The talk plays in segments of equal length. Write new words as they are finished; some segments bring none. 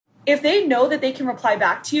if they know that they can reply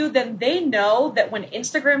back to you, then they know that when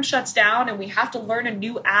Instagram shuts down and we have to learn a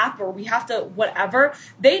new app or we have to whatever,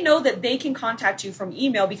 they know that they can contact you from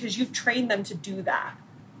email because you've trained them to do that.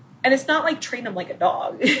 And it's not like train them like a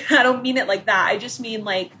dog. I don't mean it like that. I just mean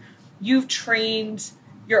like you've trained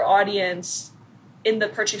your audience in the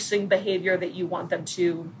purchasing behavior that you want them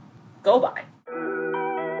to go by.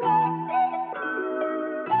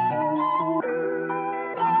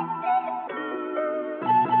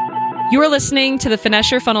 You are listening to the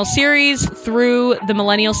Finesse Your Funnel series through the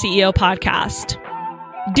Millennial CEO podcast.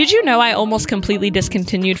 Did you know I almost completely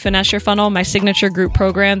discontinued Finesse Your Funnel, my signature group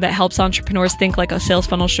program that helps entrepreneurs think like a sales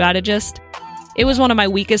funnel strategist? It was one of my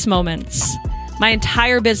weakest moments. My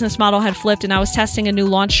entire business model had flipped and I was testing a new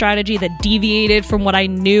launch strategy that deviated from what I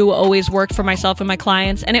knew always worked for myself and my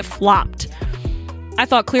clients, and it flopped. I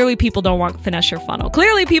thought clearly people don't want Finesse Your Funnel.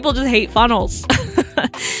 Clearly people just hate funnels.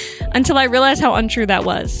 Until I realized how untrue that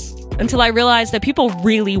was. Until I realized that people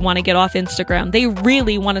really want to get off Instagram. They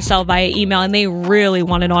really want to sell via email and they really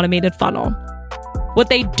want an automated funnel. What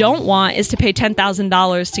they don't want is to pay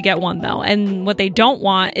 $10,000 to get one though. And what they don't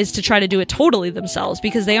want is to try to do it totally themselves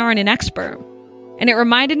because they aren't an expert. And it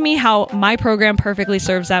reminded me how my program perfectly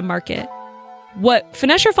serves that market. What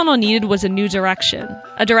Finesse Your Funnel needed was a new direction,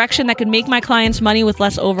 a direction that could make my clients money with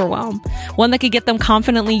less overwhelm, one that could get them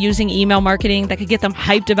confidently using email marketing, that could get them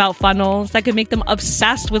hyped about funnels, that could make them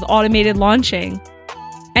obsessed with automated launching.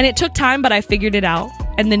 And it took time, but I figured it out.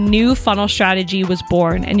 And the new funnel strategy was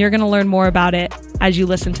born, and you're going to learn more about it as you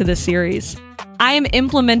listen to this series. I am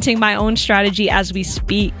implementing my own strategy as we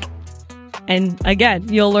speak. And again,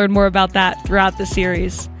 you'll learn more about that throughout the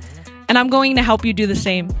series. And I'm going to help you do the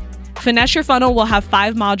same. Finesse Your Funnel will have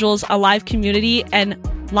 5 modules, a live community, and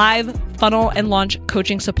live funnel and launch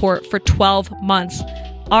coaching support for 12 months.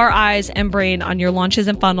 Our eyes and brain on your launches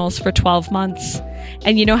and funnels for 12 months.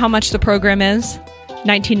 And you know how much the program is?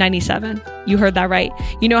 $19.97. You heard that right.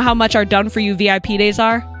 You know how much our Done For You VIP days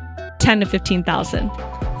are? $10,000 to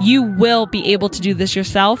 $15,000. You will be able to do this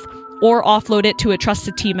yourself or offload it to a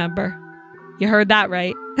trusted team member. You heard that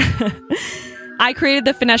right. I created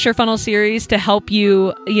the Finesse Your Funnel series to help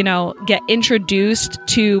you, get introduced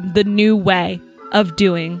to the new way of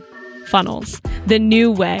doing funnels, the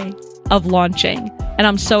new way of launching. And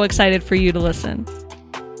I'm so excited for you to listen.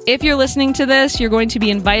 If you're listening to this, you're going to be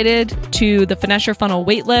invited to the Finesse Your Funnel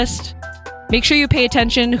waitlist. Make sure you pay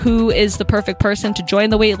attention who is the perfect person to join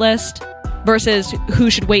the waitlist versus who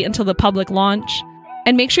should wait until the public launch.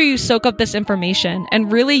 And make sure you soak up this information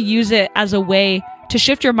and really use it as a way to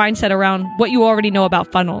shift your mindset around what you already know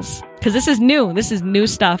about funnels. Because this is new. This is new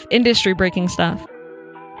stuff, industry breaking stuff.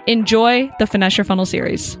 Enjoy the Finesse Your Funnel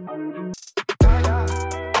series.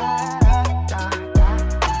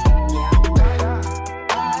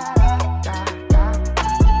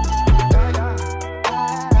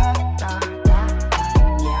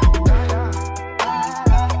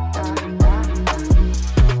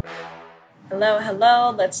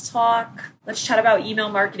 Hello. Let's talk. Let's chat about email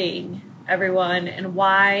marketing, everyone, and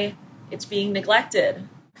why it's being neglected.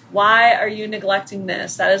 Why are you neglecting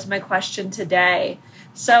this? That is my question today.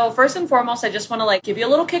 So first and foremost, I just want to give you a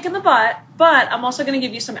little kick in the butt, but I'm also going to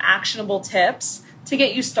give you some actionable tips to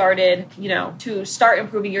get you started, to start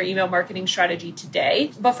improving your email marketing strategy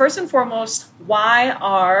today. But first and foremost, why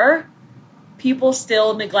are people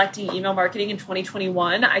still neglecting email marketing in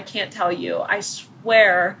 2021? I can't tell you. I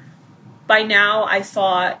swear by now I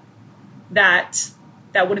thought that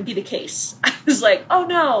wouldn't be the case. I was like, oh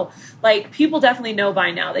no, people definitely know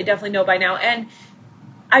by now. They definitely know by now. And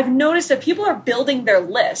I've noticed that people are building their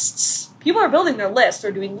lists.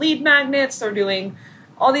 They're doing lead magnets. They're doing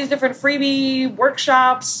all these different freebie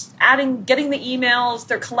workshops, getting the emails.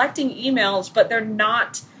 They're collecting emails, but they're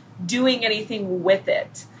not doing anything with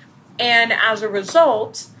it. And as a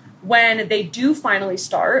result, when they do finally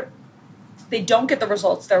start, they don't get the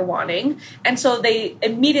results they're wanting. And so they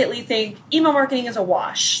immediately think email marketing is a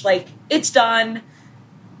wash. It's done.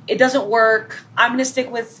 It doesn't work. I'm going to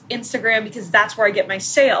stick with Instagram because that's where I get my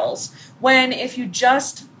sales. When if you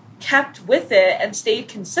just kept with it and stayed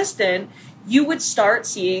consistent, you would start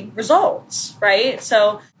seeing results, right?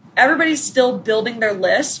 So everybody's still building their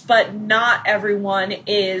list, but not everyone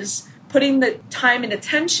is putting the time and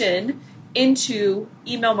attention into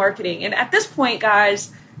email marketing. And at this point,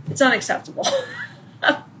 guys, it's unacceptable.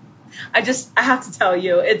 I have to tell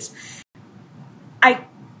you, I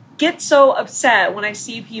get so upset when I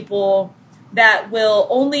see people that will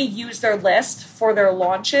only use their list for their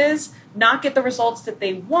launches, not get the results that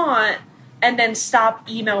they want, and then stop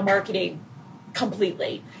email marketing.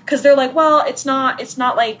 completely, because they're like, well, it's not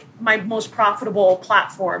like my most profitable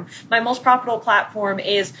platform. My most profitable platform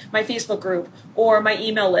is my Facebook group or my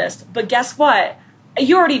email list. But guess what?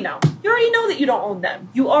 You already know that you don't own them.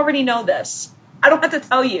 You already know this. I don't have to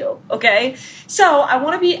tell you, okay? So I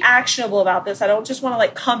want to be actionable about this. I don't just want to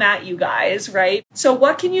like come at you guys, right? So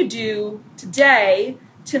what can you do today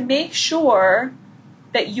to make sure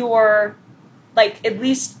that you're like at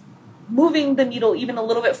least moving the needle even a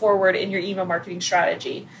little bit forward in your email marketing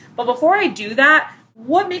strategy? But before I do that,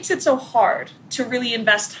 what makes it so hard to really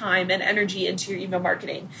invest time and energy into your email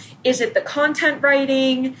marketing? Is it the content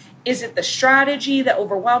writing? Is it the strategy that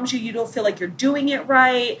overwhelms you? You don't feel like you're doing it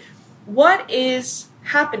right? What is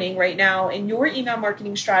happening right now in your email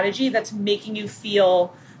marketing strategy that's making you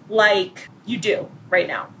feel like you do right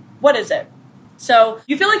now? What is it? So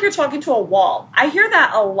you feel like you're talking to a wall. I hear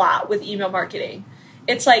that a lot with email marketing.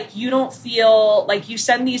 It's like you don't feel like you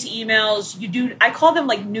send these emails. You do. I call them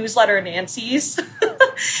like newsletter Nancy's,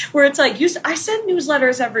 where it's like I send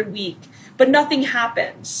newsletters every week, but nothing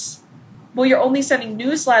happens. Well, you're only sending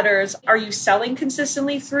newsletters. Are you selling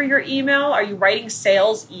consistently through your email? Are you writing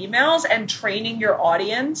sales emails and training your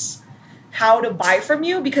audience how to buy from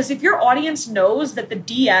you? Because if your audience knows that the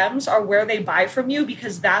DMs are where they buy from you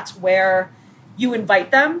because that's where you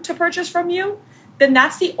invite them to purchase from you, then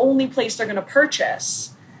that's the only place they're going to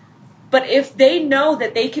purchase. But if they know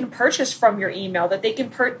that they can purchase from your email, that they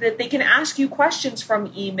can ask you questions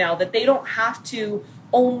from email, that they don't have to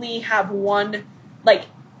only have one like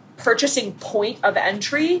purchasing point of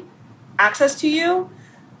entry access to you,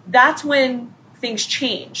 that's when things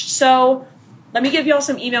change. So let me give y'all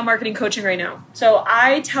some email marketing coaching right now. So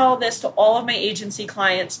I tell this to all of my agency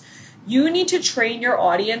clients. You need to train your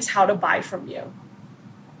audience how to buy from you.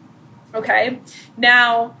 Okay?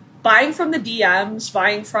 Now, buying from the DMs,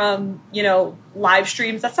 buying from, live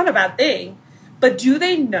streams, that's not a bad thing. But do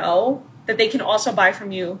they know that they can also buy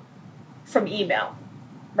from you from email,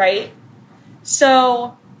 right?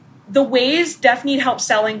 So the ways definitely need help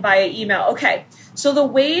selling via email. Okay, so the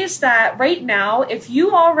ways that right now, if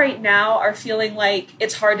you all right now are feeling like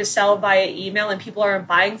it's hard to sell via email and people aren't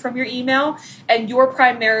buying from your email and your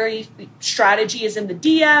primary strategy is in the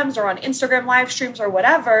DMs or on Instagram live streams or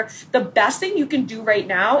whatever, the best thing you can do right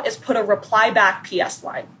now is put a reply back PS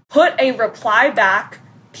line. Put a reply back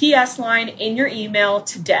PS line in your email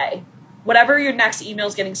today, whatever your next email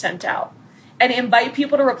is getting sent out, and invite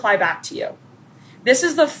people to reply back to you. This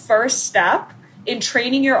is the first step in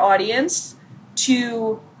training your audience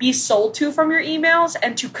to be sold to from your emails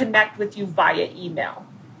and to connect with you via email.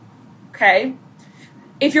 Okay?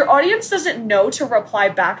 If your audience doesn't know to reply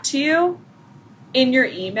back to you in your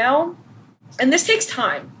email, and this takes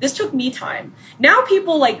time. This took me time. Now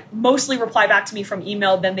people mostly reply back to me from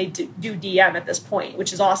email than they do DM at this point,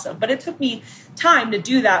 which is awesome. But it took me time to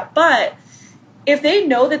do that. But if they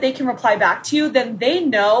know that they can reply back to you, then they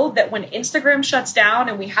know that when Instagram shuts down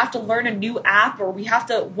and we have to learn a new app or we have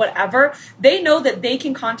to whatever, they know that they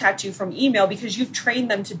can contact you from email because you've trained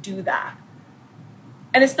them to do that.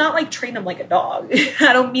 And it's not like train them like a dog.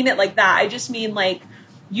 I don't mean it like that. I just mean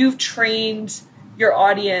you've trained your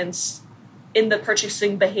audience in the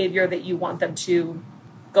purchasing behavior that you want them to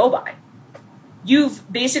go by.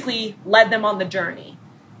 You've basically led them on the journey.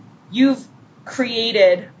 You've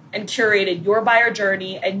created and curated your buyer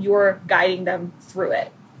journey and you're guiding them through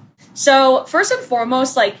it. So first and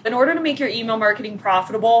foremost, in order to make your email marketing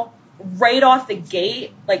profitable right out of the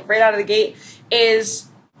gate, is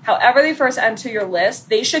however they first enter your list,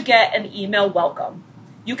 they should get an email welcome.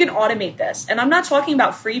 You can automate this. And I'm not talking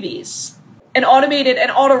about freebies. An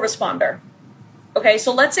autoresponder. Okay,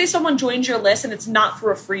 so let's say someone joins your list and it's not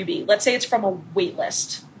through a freebie. Let's say it's from a wait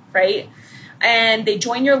list, right? And they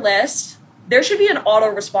join your list. There should be an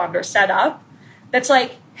autoresponder set up that's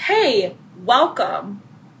like, hey, welcome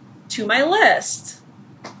to my list.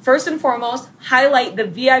 First and foremost, highlight the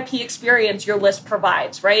VIP experience your list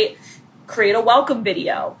provides, right? Create a welcome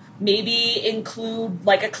video. Maybe include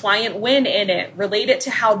a client win in it. Relate it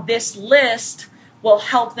to how this list will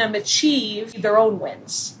help them achieve their own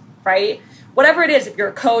wins, right? Whatever it is, if you're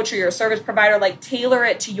a coach or you're a service provider, tailor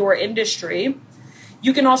it to your industry.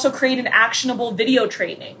 You can also create an actionable video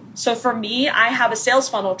training. So for me, I have a sales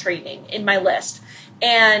funnel training in my list.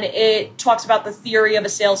 And it talks about the theory of a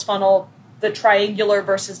sales funnel, the triangular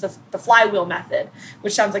versus the flywheel method,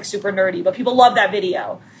 which sounds super nerdy, but people love that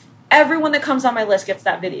video. Everyone that comes on my list gets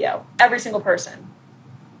that video. Every single person,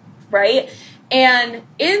 right? And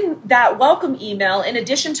in that welcome email, in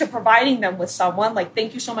addition to providing them with someone,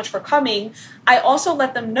 thank you so much for coming, I also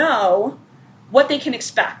let them know what they can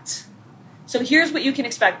expect. So here's what you can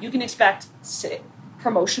expect. You can expect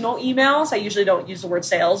promotional emails. I usually don't use the word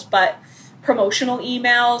sales, but promotional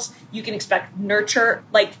emails. You can expect nurture,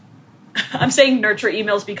 like I'm saying nurture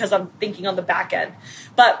emails because I'm thinking on the back end,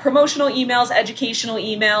 but promotional emails, educational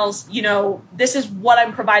emails, this is what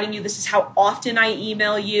I'm providing you. This is how often I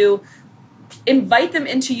email you. Invite them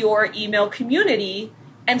into your email community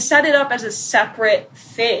and set it up as a separate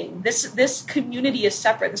thing. This community is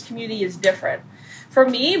separate. This community is different. For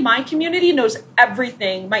me, my community knows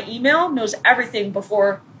everything. My email knows everything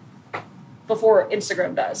before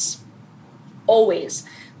Instagram does. Always.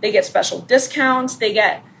 They get special discounts. They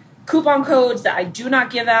get coupon codes that I do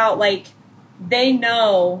not give out. Like, they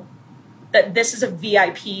know that this is a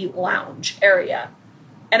VIP lounge area.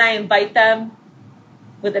 And I invite them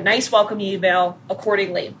with a nice welcome email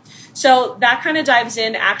accordingly. So that kind of dives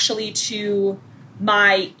in actually to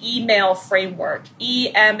my email framework,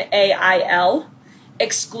 EMAIL,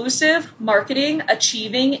 exclusive marketing,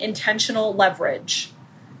 achieving intentional leverage.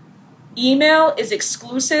 Email is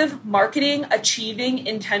exclusive marketing, achieving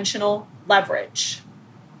intentional leverage.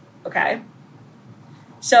 Okay?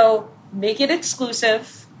 So make it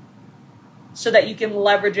exclusive so that you can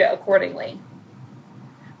leverage it accordingly.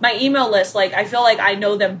 My email list, I feel like I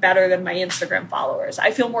know them better than my Instagram followers. I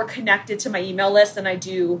feel more connected to my email list than I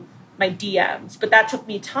do my DMs, but that took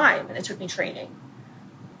me time and it took me training.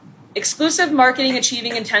 Exclusive marketing,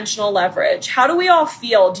 achieving intentional leverage. How do we all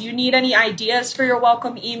feel? Do you need any ideas for your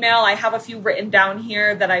welcome email? I have a few written down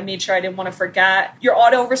here that I made sure I didn't want to forget. Your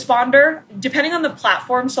autoresponder, depending on the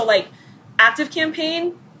platform. So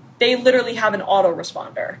ActiveCampaign, they literally have an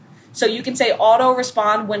autoresponder. So you can say auto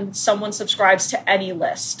respond when someone subscribes to any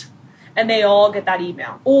list and they all get that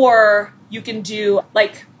email. Or you can do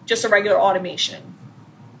just a regular automation,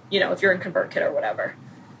 if you're in ConvertKit or whatever.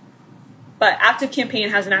 But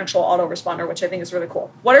ActiveCampaign has an actual autoresponder, which I think is really cool.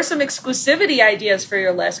 What are some exclusivity ideas for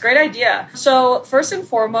your list? Great idea. So first and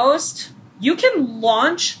foremost, you can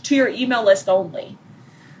launch to your email list only.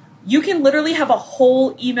 You can literally have a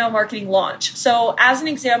whole email marketing launch. So as an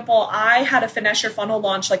example, I had a Finesse Your Funnel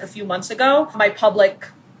launch a few months ago. My public,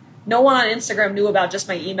 no one on Instagram knew about just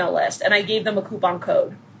my email list, and I gave them a coupon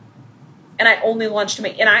code. And I only launched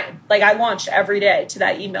I launched every day to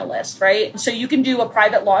that email list, right? So you can do a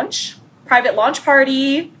private launch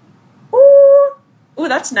party. Ooh,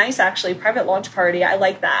 that's nice actually. Private launch party. I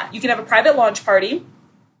like that. You can have a private launch party.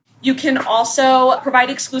 You can also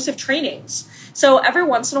provide exclusive trainings. So every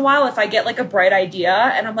once in a while, if I get a bright idea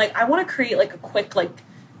and I'm I want to create a quick 3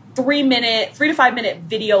 to 5 minute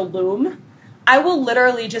video loom, I will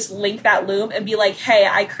literally just link that loom and be hey,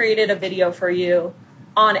 I created a video for you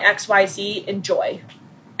on XYZ, enjoy.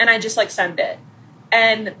 And I just send it.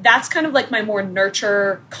 And that's kind of my more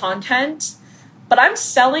nurture content, but I'm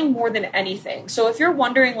selling more than anything. So if you're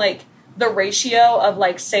wondering the ratio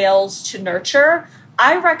of sales to nurture,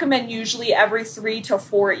 I recommend usually every 3 to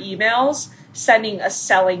 4 emails sending a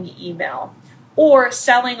selling email or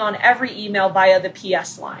selling on every email via the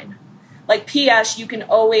PS line. PS, you can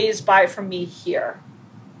always buy from me here.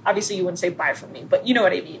 Obviously you wouldn't say buy from me, but you know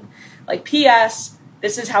what I mean. PS,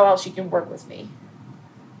 this is how else you can work with me,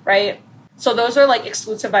 right? So those are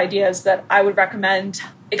exclusive ideas that I would recommend.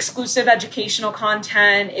 Exclusive educational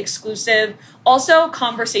content, exclusive, also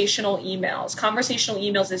conversational emails. Conversational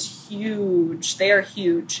emails is huge. They are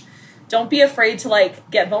huge. Don't be afraid to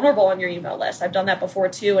get vulnerable on your email list. I've done that before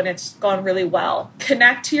too, and it's gone really well.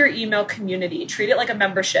 Connect to your email community. Treat it like a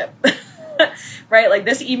membership, right?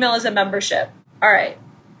 This email is a membership. All right.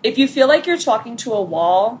 If you feel like you're talking to a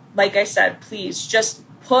wall, like I said, please just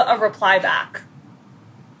put a reply back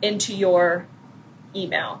into your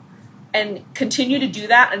email and continue to do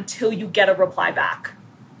that until you get a reply back,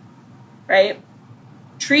 right?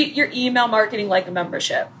 Treat your email marketing like a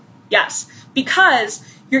membership. Yes, because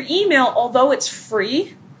your email, although it's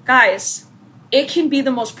free, guys, it can be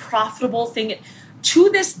the most profitable thing. To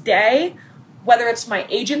this day, whether it's my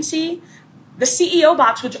agency, the CEO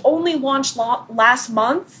box, which only launched last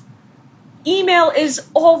month, email is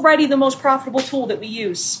already the most profitable tool that we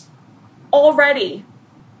use. Already.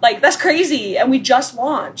 That's crazy. And we just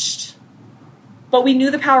launched. But we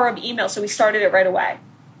knew the power of email, so we started it right away.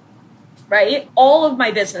 Right? All of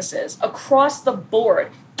my businesses across the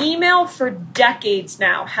board, email for decades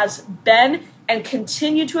now has been and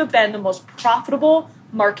continue to have been the most profitable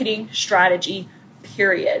marketing strategy,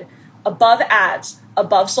 period. Above ads,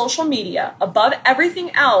 above social media, above everything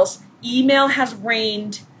else, email has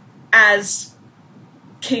reigned as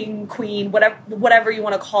king, queen, whatever you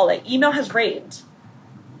want to call it. Email has reigned.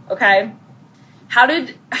 Okay?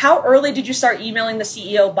 How early did you start emailing the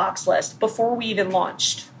CEO box list? Before we even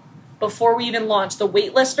launched. The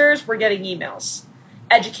waitlisters were getting emails.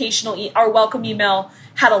 our welcome email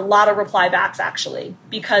had a lot of reply backs actually,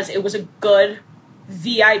 because it was a good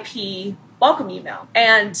VIP welcome email.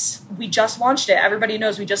 And we just launched it. Everybody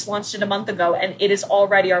knows we just launched it a month ago, and it is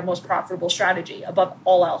already our most profitable strategy above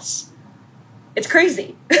all else. It's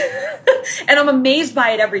crazy. And I'm amazed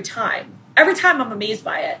by it every time. Every time I'm amazed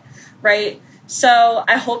by it, right? So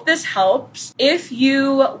I hope this helps. If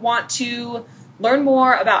you want to learn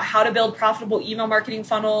more about how to build profitable email marketing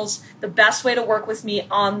funnels, the best way to work with me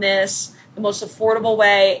on this, the most affordable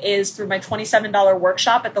way, is through my $27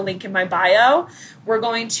 workshop at the link in my bio. We're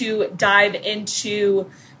going to dive into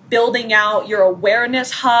building out your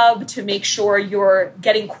awareness hub to make sure you're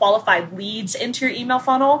getting qualified leads into your email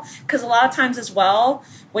funnel. Because a lot of times as well,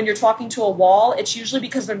 when you're talking to a wall, it's usually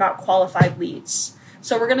because they're not qualified leads.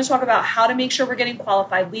 So we're going to talk about how to make sure we're getting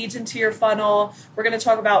qualified leads into your funnel. We're going to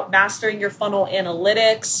talk about mastering your funnel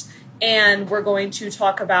analytics. And we're going to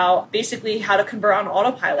talk about basically how to convert on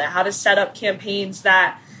autopilot, how to set up campaigns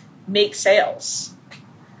that make sales.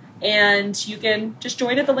 And you can just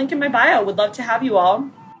join at the link in my bio. Would love to have you all.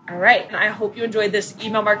 All right. And I hope you enjoyed this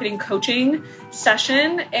email marketing coaching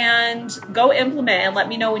session, and go implement and let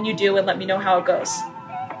me know when you do, and let me know how it goes.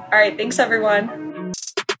 All right. Thanks, everyone.